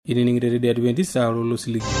Ininingire Radio Adventista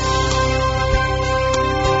Olosiligi.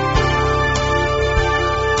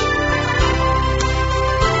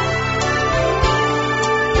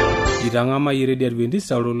 Itang'ama Radio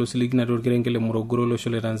Adventista Olosiligi na torkerengele Morogoro losho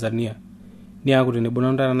le Tanzania. Niaku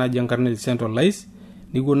tenebonanda na Jankarnel Central Lice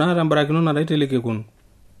nikuna tambarakino na raiteleke kun.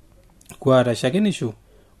 Kuata shakenisho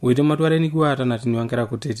wetematuare ni kuata na tinwankera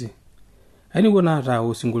kutete. Aini kuna ata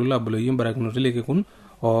usingulula bolo yimbarakino teleke kun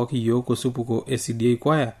okiyo kosupuko SDA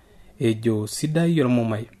kwaya ejo sidai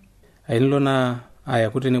yormomai. Ainilo na aya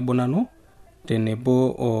kutenebonano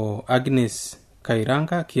tenebo o Agnes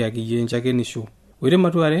Kairanga kiakiye nchakenisho.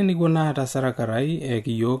 Wetematuare ni kuna ata sarakarai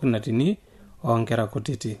ekiyok natini onkera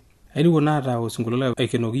kutete. Aini kuna ata usingulula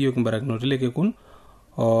ekenokiyo kimbarakino teleke kun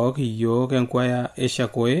okiyok enkwaya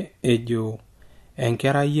eshakoe ejo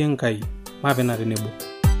enkera yenkai mapena tenebo.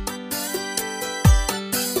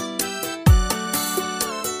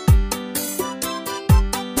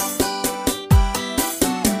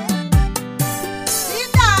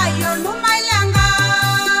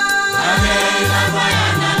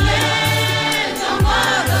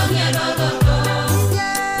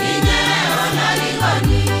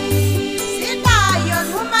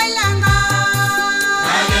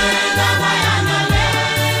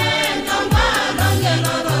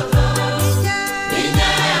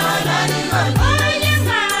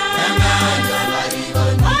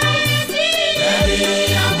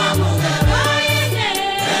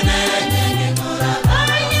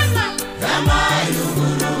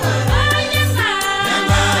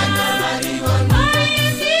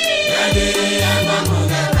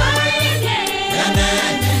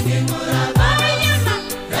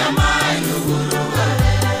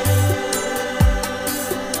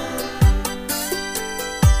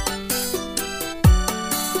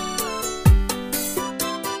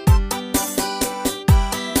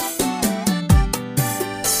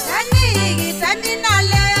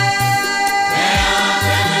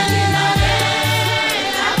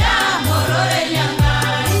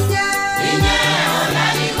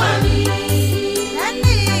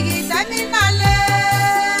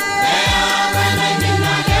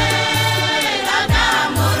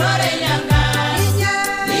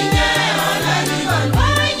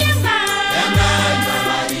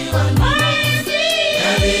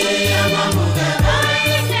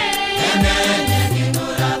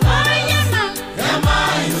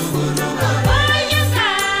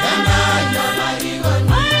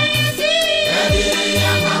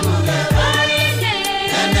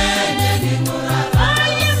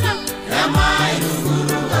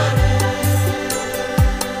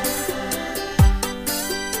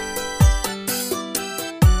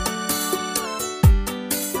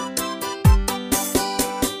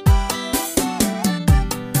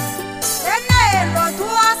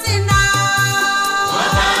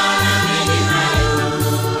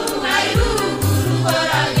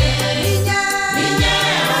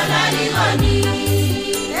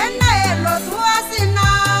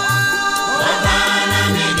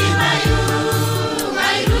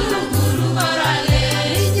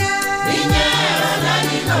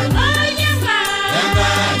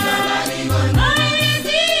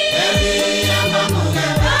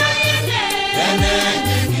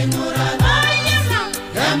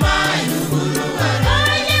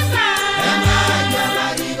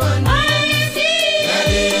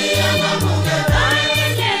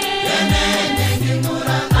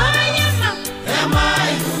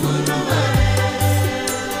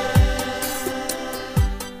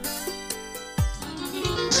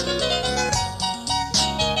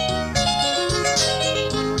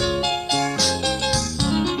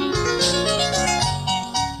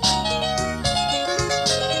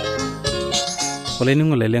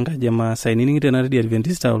 Olainingo lelenga jama sainini tena Radio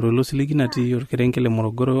Adventista Olosiligi nati orkerengele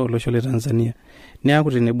Morogoro olosho le Tanzania.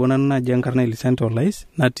 Niaku tenebonana na Jankarnel Central Lice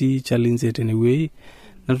nati challenge tenewei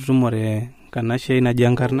natutumore kanashe ina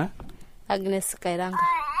Jankarna Agnes Kairanga.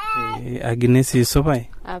 Agnes sopai.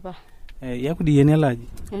 Apa. Yakudi yene laji.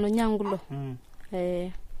 Ono nyangulo.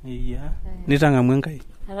 Iya. Nitanga mwenkai.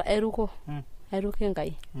 Eruko. Eruko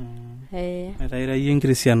ngai. Ataira yen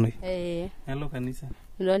Kristiano. Hello kanisa.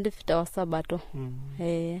 Ndio fita wa Sabato.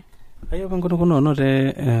 Ayo pangono no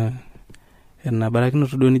te na barakino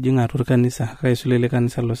tudoni jinga tur kanisa kaisulele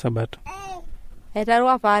kanisa lo Sabato.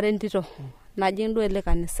 Etarwa parentito. Najindo ele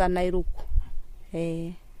kanisa Nairuku.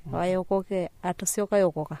 Wayokoke atosioka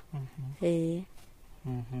yokoka.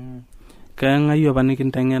 Kanga iyo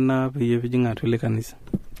panikin tangena piye jinga tule kanisa.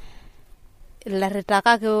 La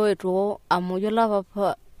retaka ke wetu amoyola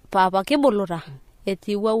papa ke bolora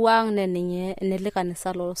eti wawang neninye nele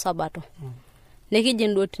kanisa lo Sabato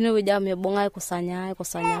nikijing duo tinewueji amu mibung'a aikusanya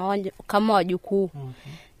kama wajukuu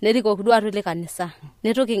nerikoki duo atua ile kanisa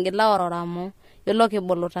nitu kingila ororo amu yiolo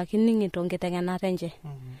kibuluta kining'ito nkiteng'enata enche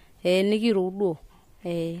nikiru duo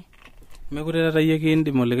mekure taata yie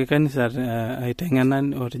kiindim olikae kanisa aiteng'ena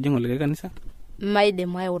otijing'a olikae kanisa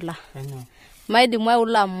maidim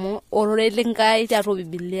aiula amu orore linkai tiatua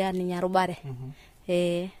Biblia ninye arubare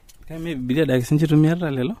kame Biblia dake sinche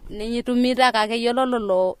tumiata lelo ninye tumita kake yiolo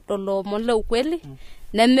lolo omon le ukweli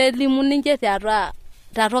nemelimu ninche tiatua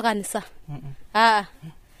kanisa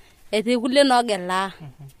etii kulie noogelaa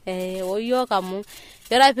oyiok amu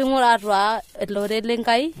yiolo piing'ura atua elore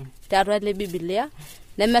linkai tiatua le Biblia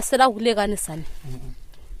nemesira kulie kanisani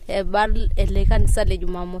ebal ele kanisa le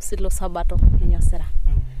Jumamosi lo Sabato enyosira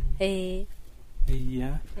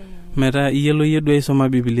metaa iyiolo yie duo aisoma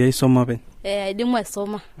Biblia aisoma penye aidimu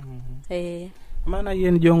aisoma maana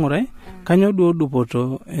yie nijo ng'urai kanyo duo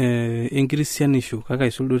dupoto enkirisianisho kake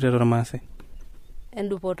aisul duo tiatua irmaasai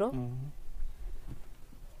endupoto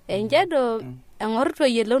enjedo eng'orito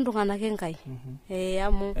yielo iltung'anak Enkai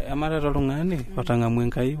amu amarata oltung'ani otang'amu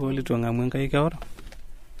Enkai olitu ang'amu Enkai keoro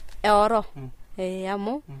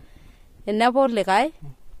amu enepo likae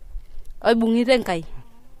oibung'ita Enkai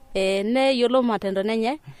neyiolo matendo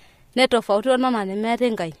nenye netofauti onana nemeeta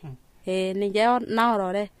Enkai ninche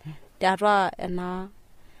naorore tiatua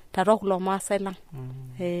kulo maasai lang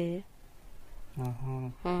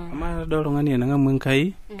amarata duo oltung'ani enang'amu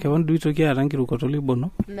Enkai kewon duo itoki aata nkirukoto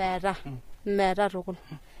libono meeta tukul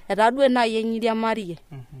etaa duo nai enyiriamarie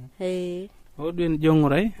duo nijo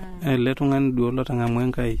ng'urai ele tung'ani duo lotang'amu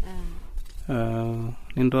Enkai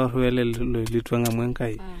nintoorro ele litu ang'amu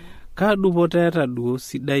Enkai kaa dupoto eeta duo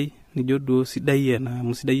sidai nijo duo sidai ena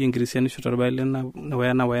amu sidai enkirisianisho torbae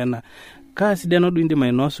wena kaa sidano duo indim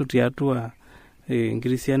ainosu tiatua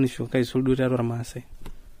enkirisianisho kaisul duo tiatua irmaasai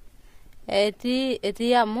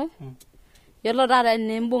etii amu yiolo taata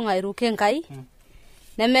enimbung' airuki Enkai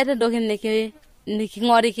nemeeta entoki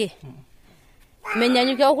niking'oriki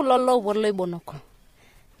menyanyukie kulo loopuo loibonok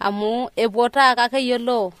amu epuo taa kake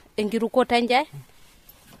yiolo enkirukoto enche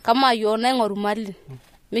kama yiok naing'oru mali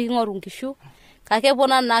miking'oru nkishu kake epuo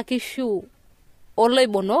naa kishu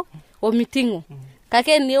oloibonok omiting'o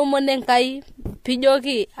kake niomon Enkai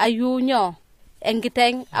pijoki ayieu nyoo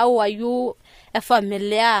enkiteng' au ayieu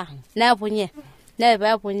efamilia neepunye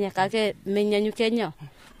neepunye kake menyanyukie nyoo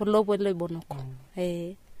olopuo loibonok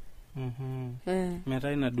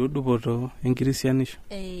metaa ina duo dupoto enkirisianisho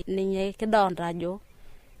ninye kidolta ajo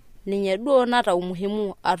ninye duo nata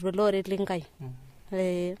umuhimu atua ele orere linkai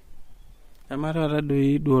amarata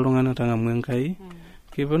duo oltung'ani otang'amu Enkai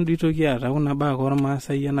kipon duo itoki aata kuna baa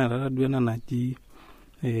ormaasai enatata duo ena naji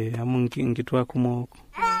amu nkituak kumok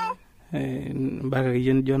mpaka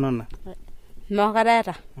akeyie nijo nona mokare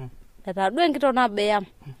etaa duo enkitok nabo eyam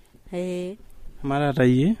amarata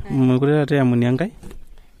yie mekure taata eamuni Enkai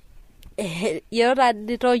yiolo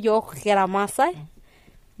tadito yiok kira maasai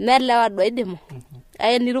melewa duo aidimu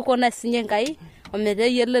niruko na sinye Enkai ometaa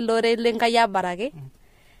yiolo ele orere linkai abaraki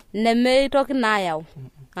nemeitoki naa ayau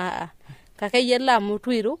kake yiolo amu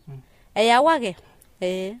itu iru eyau ake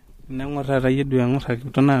neng'or taata yie duo eng'or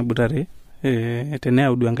akiton abutare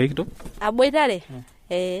teneyau duo Enkai kitok aboitare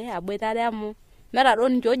amu meeta duo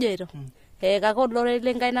ninche ojoito kake olorere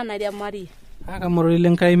linkai nanariamarie akamorore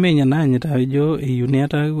lenkai menye naanyita ajo eyieu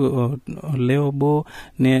niata ole obo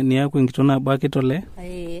niaku enkitok nabo ake tole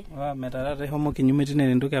metaa taata ihomo kinyume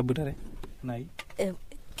tine entoki abutare nai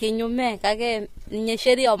kinyume kake ninye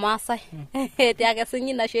sheria ormaasai tiake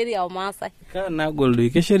sinye ina sheria ormaasai kaa nagol doi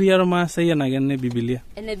ke sheria ormaasai enake ene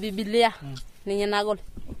Biblia ninye nagol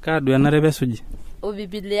kaa duo enare pesuji o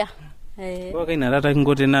Biblia pooki ina taata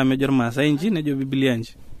kinkote naa mejo irmaasai inji nejo Biblia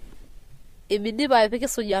inji ibidi pae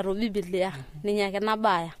pikisujaro Biblia ninye ake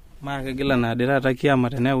nabaya maa kegila naade taata kiama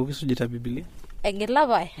teneeku kisujita Biblia egila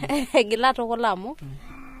pae egila tukul amu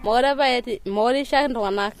mokure ishaki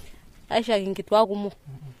iltung'anak aishaki nkituak kumok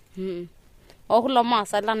okulo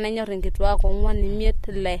maasai lang nenyor nkituak 4,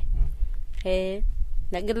 5, 6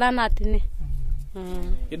 negila naa tine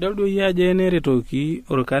idol duo yie ajo eneretoki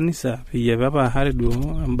orkanisa peyie pepaahare duo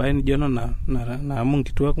embae nijo ena naamu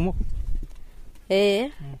nkituak kumok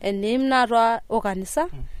enim natua okanisa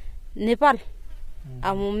nipal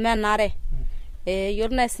amu menare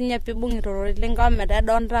yiolo na sinye pibung'ita ororei linkai metaa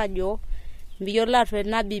idolta ajo miyiolo atua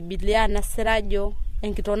ena Biblia nesira ajo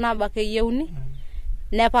enkitok nabo ake eyieuni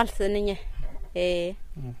nepal sininye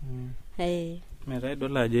metaa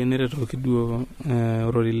idol ajo eneretoki duo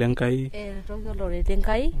ororei lenkai eretoki ororei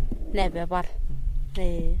lenkai nepepal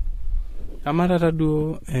amarata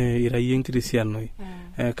duo irayie enkirisianoi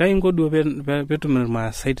kai inko duo petum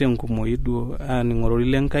irmaasai tenkumoi duo aning'orori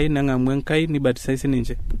lenkai neng'amu enkai nibatisai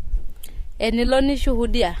sininche enilo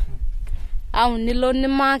nishuhudia au nilo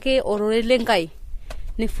nimaki orore lenkai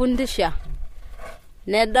nifundisha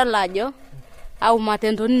nedol ajo au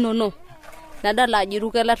matendo ninono nedol ajo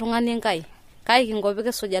iruko ele tung'ani enkai kai kingo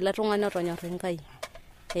pikisuja ele tung'ani otonyorr enkai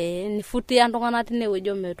nifutia iltung'anak tinewueji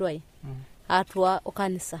ometuai atua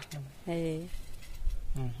kanisa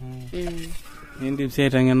Nindim sii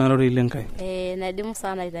aiteng'ena orore lenkai naidim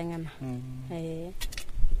sana aiteng'ena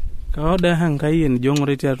kawaida hankai enijo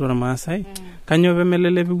ng'ore tiatua irmaasai kanyo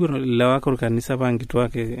pemelele piguro lewa kanisa pa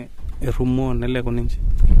nkituak erumo neleku ninche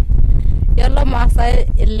yolo maasai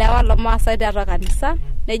lewa lo maasai tiatua kanisa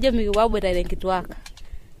nejo mikipuo aboitare nkituak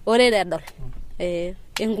orere edol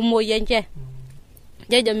enkumoi enche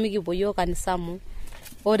jejo mikipuo yiok kanisa mu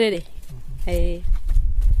orere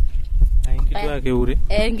nkituak eure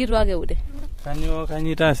nkituak eure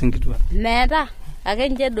kanyo itaas nkituak meeta ake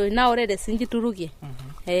nche doi na orere sinji turukie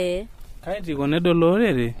kaiti konedol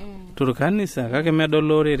orere turkanisa kake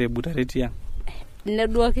medol orere butare tiang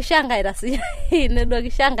neduo kishangaira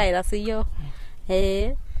siyo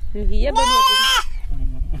mikiye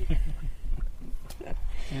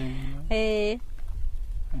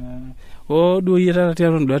bodo duo yeta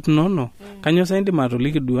tiatua nduat nono kanyo sa indim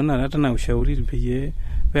atoliki duo na tana ushauri peyie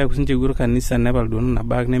peaku sinche guru kanisa nepal duo na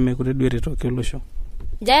bag nemekure duo retoke olosho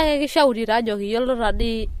jaake kishauri rajo kiyolo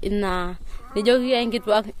tadi ina nijoki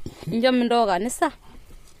enkituak injo mindo kanisa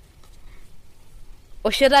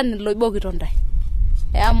oshetani loibokito ntai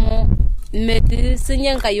amu metii sinye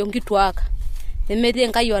enkai onkituak nemetii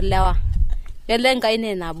enkai olewa yolo enkai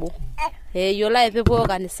ne nabo yiolo epepo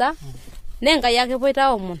kanisa ne enkai ake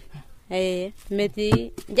poita omon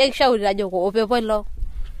metii nje kishauri rajo opepo ilo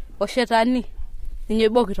oshetani ninye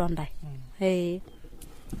oibokito ntai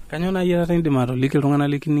kanyo na yata indim atoliki iltung'anak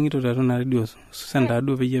likining'ito tiatua na radio senda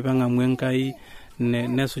duo peyie peng'amu enkai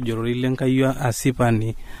nesujorori lenkai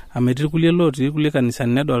asipani ametii kulie lotii kulie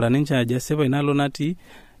kanisani nedolta ninche ajo asipa inalo natii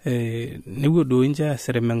nepuo duo ninche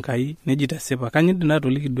aserem enkai nejito asipa kanyo indim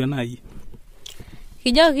atoliki duo naaji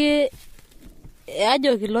kijoki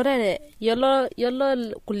ajoki lorere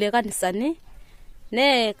yolo kulie kanisani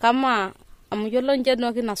ne kama amu yolo nche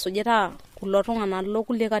no kinasujita kulo tung'anak lo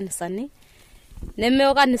kulie kanisani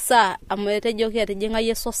nemeo kanisa amu etejoki etijing'a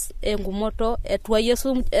Yesu engumoto etua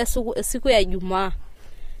Yesu siku ya Ijumaa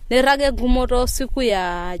nerage engumoto siku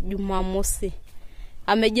ya Jumamosi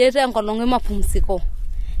amejete enkolong' mapumziko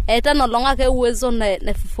etano longa ke uwezo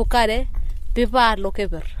na fufukare pipa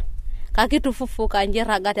lokeper kakitufufuka nje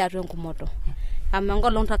ragati atu engumoto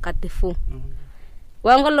amenkolong' takatifu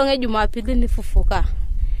wenkolong' Jumapili nifufuka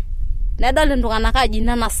nedol iltung'anak aji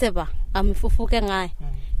nanasepa amifufuke ng'ae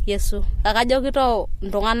Yesu akajokito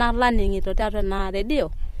ntung'anak laning'ito tiatua na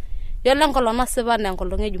radio yolo enkolong' nasipa na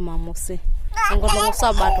enkolong' Jumamosi enkolong'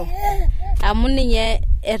 Sabato amu ninye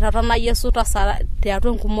etatana Yesu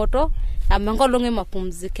tiatua enkumoto amu enkolong'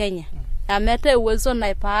 mapumziko enye amete uwezo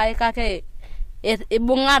naipai kake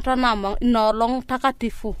ibung'ata na inolong'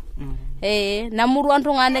 takatifu namurua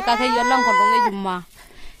ntung'anak kake yolo enkolong'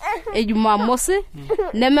 Jumamosi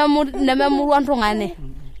nememurua ntung'anak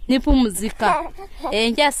nipumzika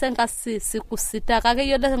nje senga siku sita kake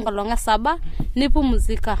yolo enkolong' Saba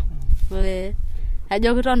nipumzika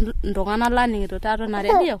ajokito ntung'anak laning'ito tiatua na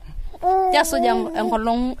radio jasuja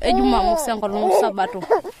enkolong' Jumamosi enkolong' Sabato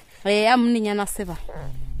amu ninye nasipa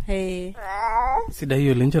sidai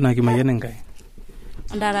oleng ncho na kimayian enkai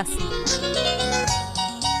ndarasi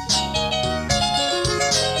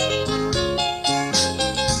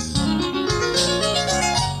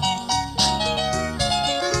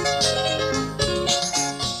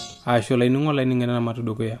asho laining'o laining'ena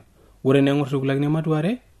matudukuya ore neng'or tukulakini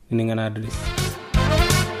matuare nining'ena address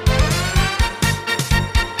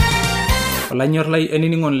olanyor lai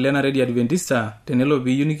enining'on lena Radio Adventista tenelo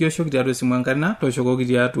piiyu nikioshoki tiatua esimu enkarina tooshokoki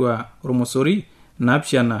tiatua ormosori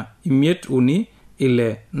 753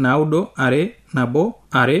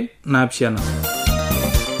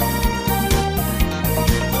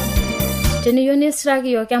 teniyieu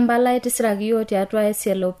nisiraki yiok empalai tisiraki yiok tiatua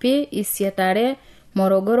SLP isietare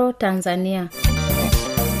Morogoro, Tanzania.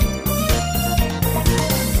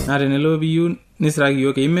 Na tenelo piiyu nisiraki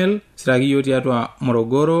yiok email siraki yiok tiatua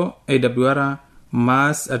Morogoro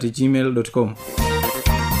awr@gmail.com.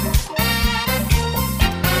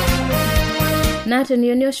 Na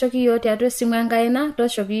teniyieu nioshoki yiok tiatua esimu enkaina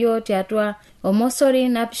tooshoki yiok tiatua Omosori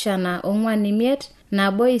 745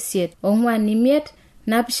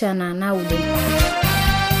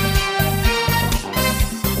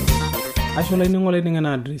 asho laining'o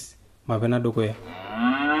laining'ena address mapena dukuya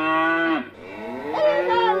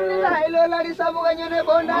la risa buganyone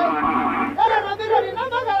bonda. Era na bira ni na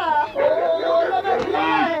magala. Oh, la magia.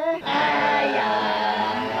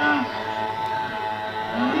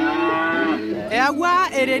 Eagwa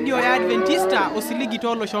radio ya Adventista osiligi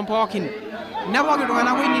tolo shompookin. Napoki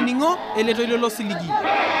tung'anak oinining'o eletoilo siligi.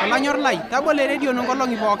 Olanyor lai tabole radio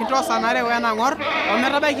nonkolong'i pookin toosanare wenang'or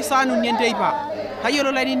ometabaiki saa uni enteipa.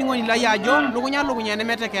 Tayiolo lainining'oni lai ajo lukunya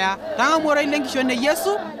nemetekeya. Tang'amu oroi lenkishon e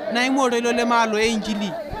Yesu naimu oroi lemaalo e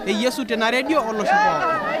Injili. E Yesu tena radio olosho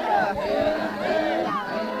pookin.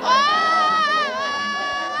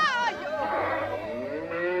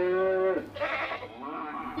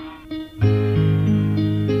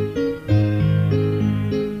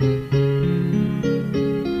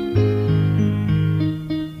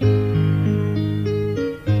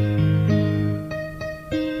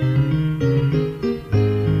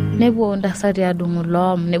 Nebo ndasari adungu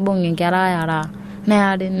lom nebo ngengera yara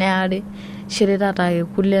neade shirita take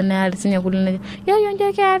kule neade sinya kule ya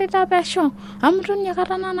yonje kari ta pesho amtun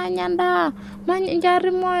yakatana na nyanda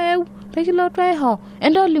manjari moe pekilo tweho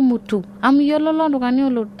endo limutu am yololo ndukani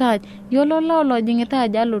olutaj yololo lo jingita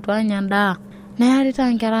jalo twa nyanda neade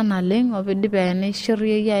ta ngera na leng obedibe ne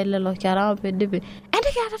shiriye ya ile lo kara obedibe ende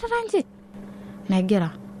kata tanji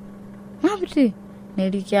negira mabiti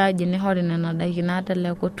nelikiaje ne hori na daiki na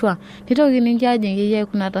tele kotwa nitoki ninjaje ngeye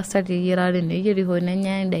kuna tasati yirare ne yiri ho na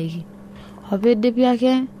nya daiki obede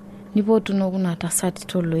byake nipotu no kuna tasati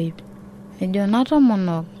toloibi ejo nato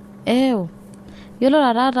mono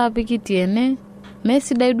yolo rata pikitiene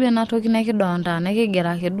mesi daidwe na toki na kidonda na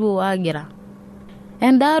kigera kedu agira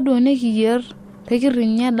endado ne kiyer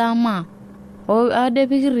pekirinye dama o ade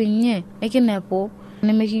pekirinye ekinepo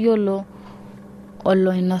ne mekiyolo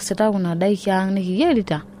olo inosita kuna daiki ang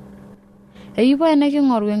nikiyerita eyipo ene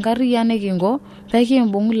king'oru enkarriya nikingo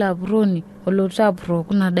pekimbung'u lapuroni olotu apuro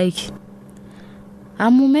kuna daiki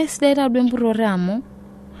amu mesidai tadue empurrore amu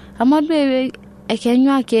due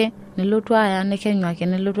ekenyu ake nelotu aya nekenyu ake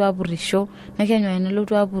nelotu apurisho nekenyu ake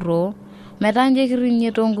nelotu apuro metanje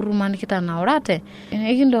kirinye tonkuruman kitanaurate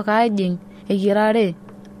ekintoka ajing eyirare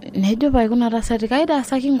nejo pai kuna tasati kaida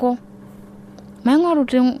sakingo maing'oru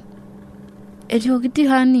etiokiti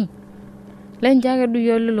hani lenjake du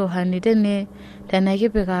yololo hani tene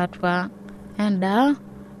kipika atwa enda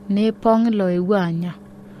ne pong lo iwanya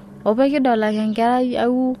opeki dola kenkera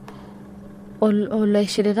au ole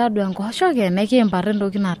shirita du enkoshoke nekimpare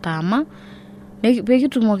ntoki natama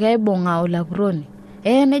pekitumoki aibung'a olapuroni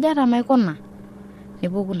nejata maikuna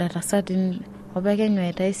nepuku ndatasati opekenyu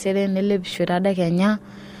etaisere nelepisho tadekenya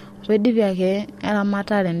pedipi ake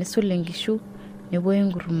eramatare nisule nkishu nepuo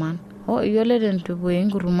inkuruman yoleten tupuo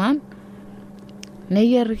inkuruman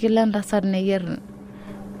neyer kila ntasat neyer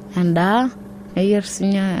endaa neyer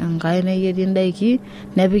sinya enkai neyer indaiki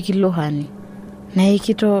nepiki lohani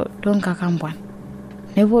neikito tonkakambwan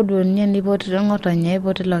nepuo duonye nipoti ngotonye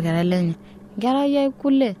ipoti lokera lenye ngera yai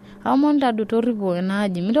kule amonta du toripo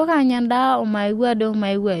enaaji mitoka anya endaa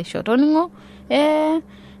omaiwa isho toningo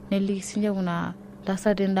neliki sinye kuna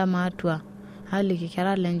tasati ndama atua aliki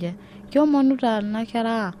kera lenje kiomonuta na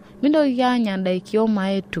kera mintoki anya ndaiki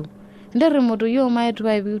omaetu nderremoto yo maetu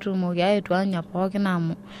pai bitumoki aetu anya pookin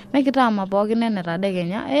amu mekitama pookin ene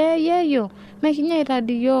tadekenya yeyo mekinya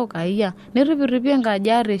itadiyo kaiya niripiripi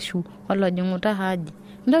enkaji areshu olojing'uta haji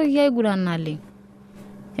mintoki aigura naleng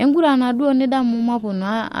engurana duo nidamu mapono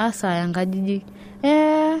asaya nkajijik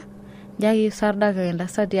jaki sardaka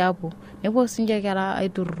endasati hapo nepuo sinje kera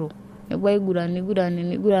aiturro nepuo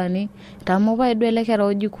aigurani tamo pai duo elekera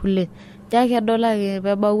oji kule jake dolake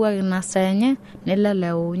pebauaki nasenye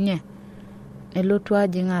neleleunye nelotu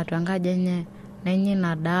ajing'a atwa enkaji enye nenyi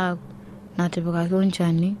ina daa natipikaki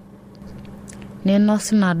onchani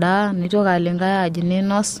ninos ina daa nitoki alo enkae aji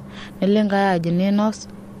ninos nelo enkae aji ninos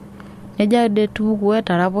neja ade tupuku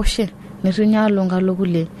etaraposhe nitunya alo nkalo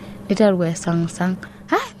kule niteru aisang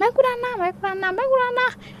maigurana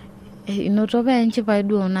inoto pa enchipai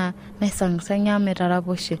duo na naisang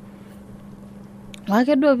metaraposhe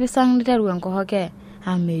wake duo pisang niteru enkohoke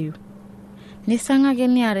ameyu nisanga ke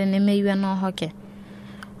niare nemeyu enohoke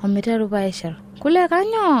omiteru paisher kule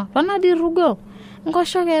kanyo pana dirugo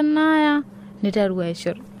nkoshoke naya niteru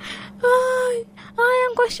aisher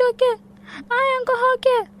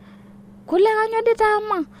enkohoke kule kanyo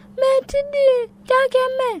ditama metidi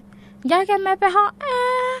jakeme peho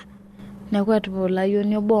nekwetu pola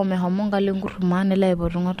yoni obo mehomo ngale nkurumane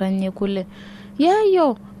laipoto ngotonye kule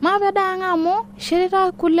yeyo mabeda ngamo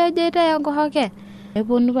shirita kule jeta yankohoke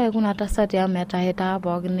eponu pai kuna tasati ameta heta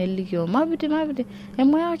pookin nelikio mabiti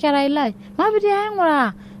emoya kera ilai mabiti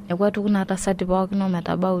aing'ura nekwetu kuna tasati pookin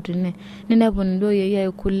ometabau tine nineponu duo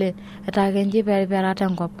yeyia kule etake nji perperata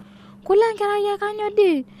enkop kule enkerai ai kanyo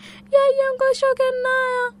di yayio enkoshoke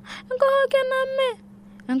naya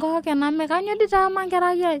enkohoke name kanyo di taama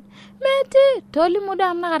enkerai ai meti tolimu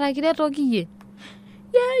dam nakata kiretoki yie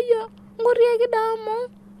yayio ngurieki damu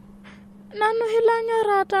nanu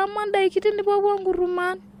hilanyora taama ndaiki tinipuopuo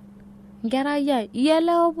nkuruman enkerai ai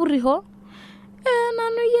iyele opuriho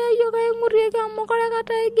nanu yayio kaingurieki amu kore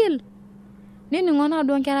kata igil nining'o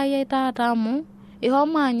naduo enkerai ai taata amu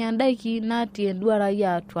ihomo anya ndaiki natii enduarai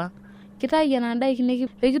atua kitayie na ndaiki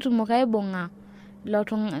pekitumoki aibung'a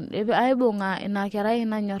ina kerai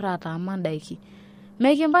nanyorra ataama ndaiki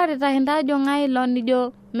mekimparita hintajo ng'ai ilo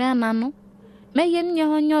nijo menanu meyie ninye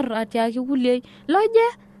honyor atiaki kuliei loje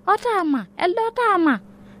otaama elde otaama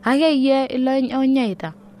akeyie ilo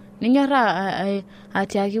onyeita ninyorra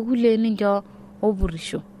atiaki kuliei nincho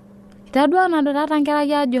opurisho itadua nado tata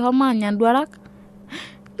nkerai ajo homo anya nduarak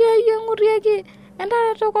yayie ngurieki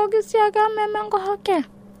entaretokoki siake ameme nkohoke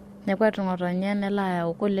nekwetu ng'otonye nelo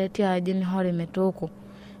ayau kule tiaji nihori metooko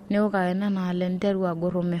neok ake nena ale niteru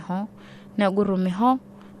agurumiho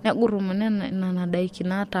negurumu nena daiki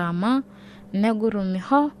nataama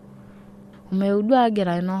negurumiho omeudu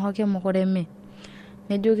agira inohoke mokoreme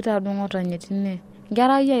nejoki taduo ng'otonye tine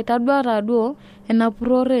nkerai ai tadua taduo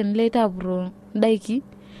enapurore nileita apuro ndaiki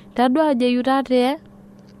tadua ajo yutate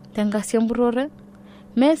tenkasi empurore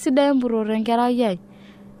mesidai empurore enkerai ai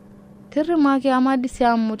tirimaki amadisi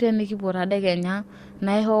amu tenikipuo tadekenya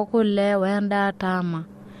naiho kule wendaa taama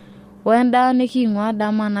wendaa niking'ua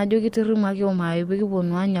dama najoki tirimaki omae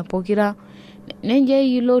pikiponu anya pokira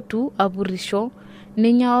nenje ilotu apurisho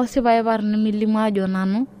ninya osipaipar nimilimu ajo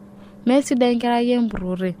nanu mesidai enkerai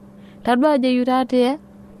empurore tadua ajo yutate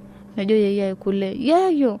nejo yeyai kule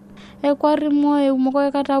yayio ekwarimo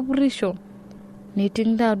eumoko kata apurisho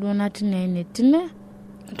niting taduo natine netine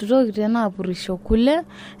tutoki tena apurisho kule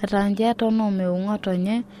etanje etono meu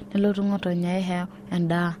ng'otonye nelotu ng'otonye aihe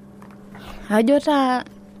endaa ajo taa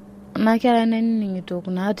nakera nenining'ito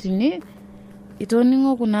kunatini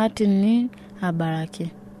itoning'o kunatini abaraki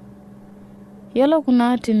yiolo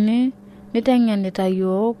kunatini niteng'enita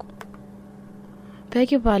yiok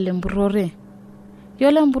pekipal empurore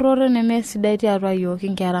yiolo empurore nemesidai tiatua yiok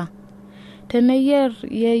inkera teneyierr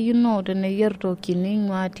yeyino teneyierr tokini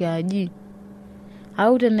ing'ua tiaji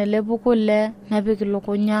au tenelepu kule nepik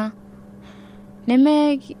ilukunya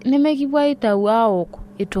nemekipuo aitau aok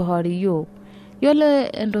ituhori yiok yiolo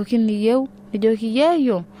entoki niyieu nijoki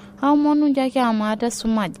yeyio aomonu nchaki amaate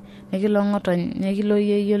sumaj nekilo ng'otonye nekilo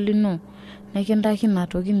yeyio lino nekintaki ina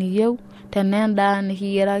toki niyieu tenendaa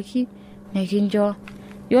nikiyieraki nekincho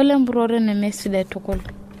yiolo empurore nemesidai tukul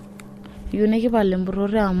yieu nekipal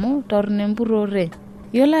empurore amu torno empurore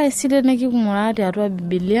yiolo aiside neking'uraa tiatua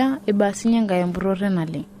Biblia ibasinye enkai empurore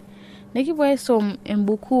naleng nekipuo aisom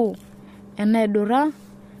embuku enaidura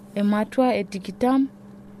ematua etikitam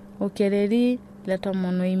okereri le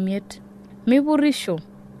 15 mipurisho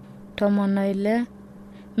 16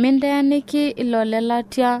 minteaniki ilo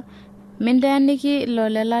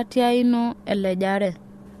lelatia ino elejare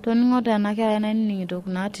toning'o tena kerai nanining'ito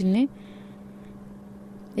kunatini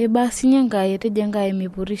ibasinye enkai etejo enkai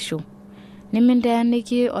mipurisho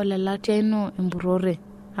niminteaniki olelatia ino empurore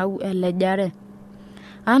au elejare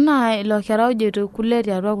ana ilo kera ojeito kule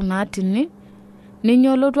tiatua kunatini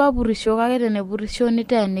ninyolotu apurisho kake tenepurisho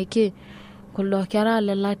niteaniki kuldo kera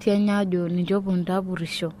lelatia enye ajo ninche oponita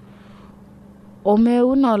apurisho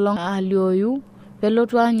omeu nolong alioyu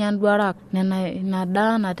pelotu anya nduarak ina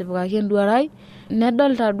daa natipikaki enduarai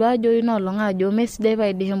nedol taduo ajo inolong ajo mesidai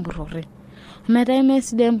paidih empurore metai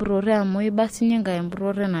mesidai empurore amu ibasinye enkai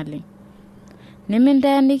empurore naleng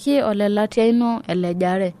niminteaniki olelatia ino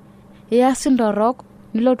elejare iasi ntorok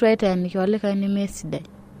nilotu aiteaniki olikai nemesidai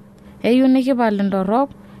eyieu nikipal ntorok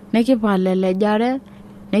nikipal elejare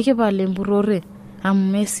nikipal empurore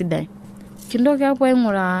amu mesidai kintoki apuo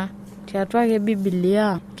aing'uraa tiatua ke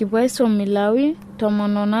Biblia kipuo aisom Lawi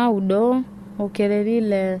 19 okereri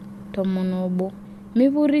le 11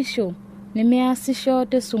 mipurisho nimiasisho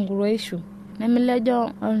tesunkuruisho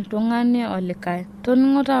nemilejo oltung'ani olikai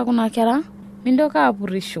toning'o taa kuna kera mintoki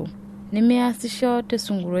apurisho nimiasisho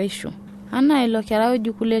tesunkuruisho ana ilo kera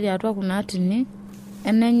oji kule tiatua kunatini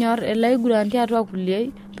enenyor elaiguran tiatua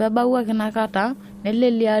kuliei pebau ake nakata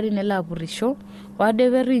neleliari nelo apurisho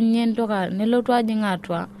wadeverri nye ntoka nelotu ajing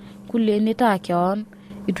atua kuliei nitaa keon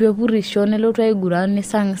itu epurisho nelotu aiguran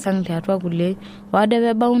nisang tiatua kuliei wade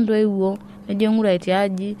pebau ntoiwuo nejo ng'ura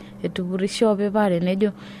tiaji etupurisho pepare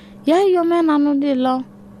nejo yayio menanu dilo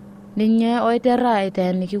ninye oiterra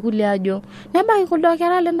aitaaniki kulie ajo nebaki kuldo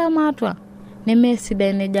kera lenda matua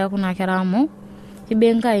nemesidai neja kuna kera amu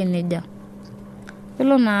ibenkai neja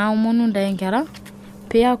yiolo naa omonu ntai nkera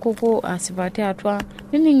pia kuku asipate atua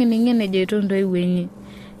nining'ine jeito ntoiwuo enye.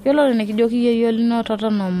 Yiolo tenikijoki yeyio lino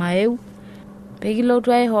totono maeu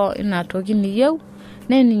pekilotu aiho ina toki niyieu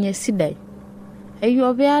naa ninye sidai.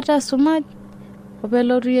 Eyio piata esumash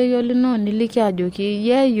opelotu yeyio lino niliki ajoki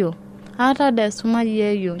yeyio ata de esumash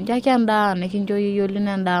yeyio njaki endaa nikincho yeyio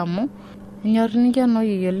lino endaa amu enyor ninche no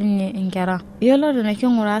yeyio linyi inkera. Yiolo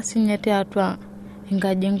teniking'uraa sinye tiatua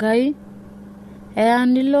enkaji Enkai eya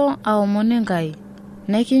nilo aomon Enkai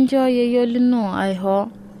nekincho yeyio lino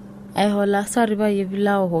aiho lasari paye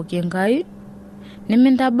pilo aokoki Enkai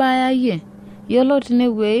nimintabaya yie. Yiolo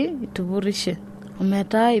tinewuei itupurishe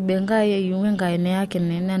ometaa ibe Enkai eyieu Enkai neyaki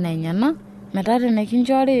nena enyana metaa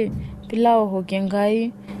tenekinchori pilo aokoki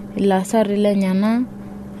Enkai ilasari lenyana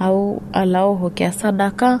au alaokoki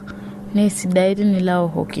esadaka nesidai tinilo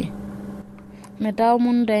aokoki. Metaa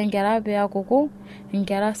omonu taa inkera peakuku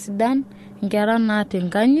inkera sidan, inkera naata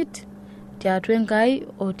enkanyit tiatua Enkai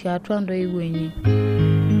o tiatua ntoiwuo enye.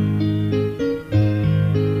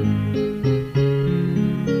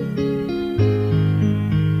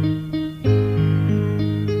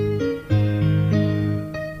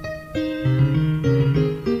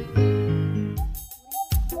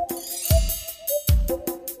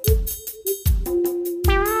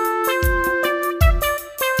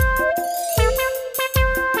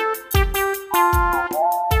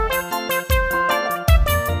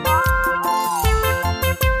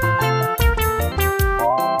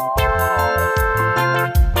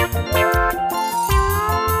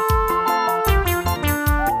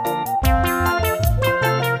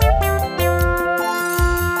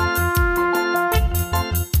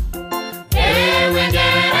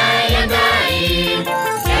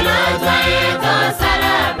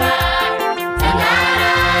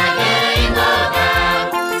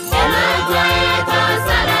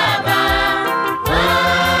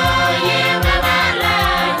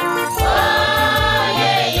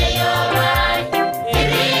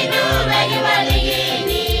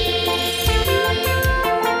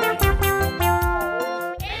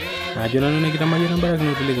 Ajo nanu nekitamayiana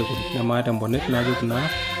mbarakinoto lekekun nemaata mbonet najo kuna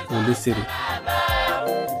olisiri.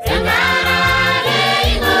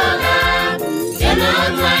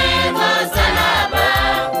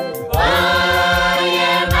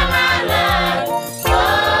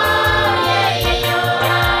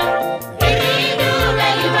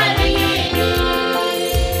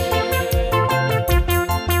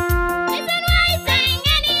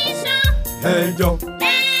 Hey yo.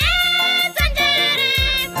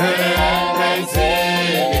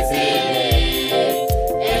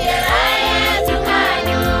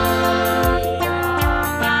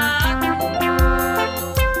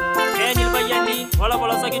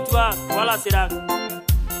 Wala sirak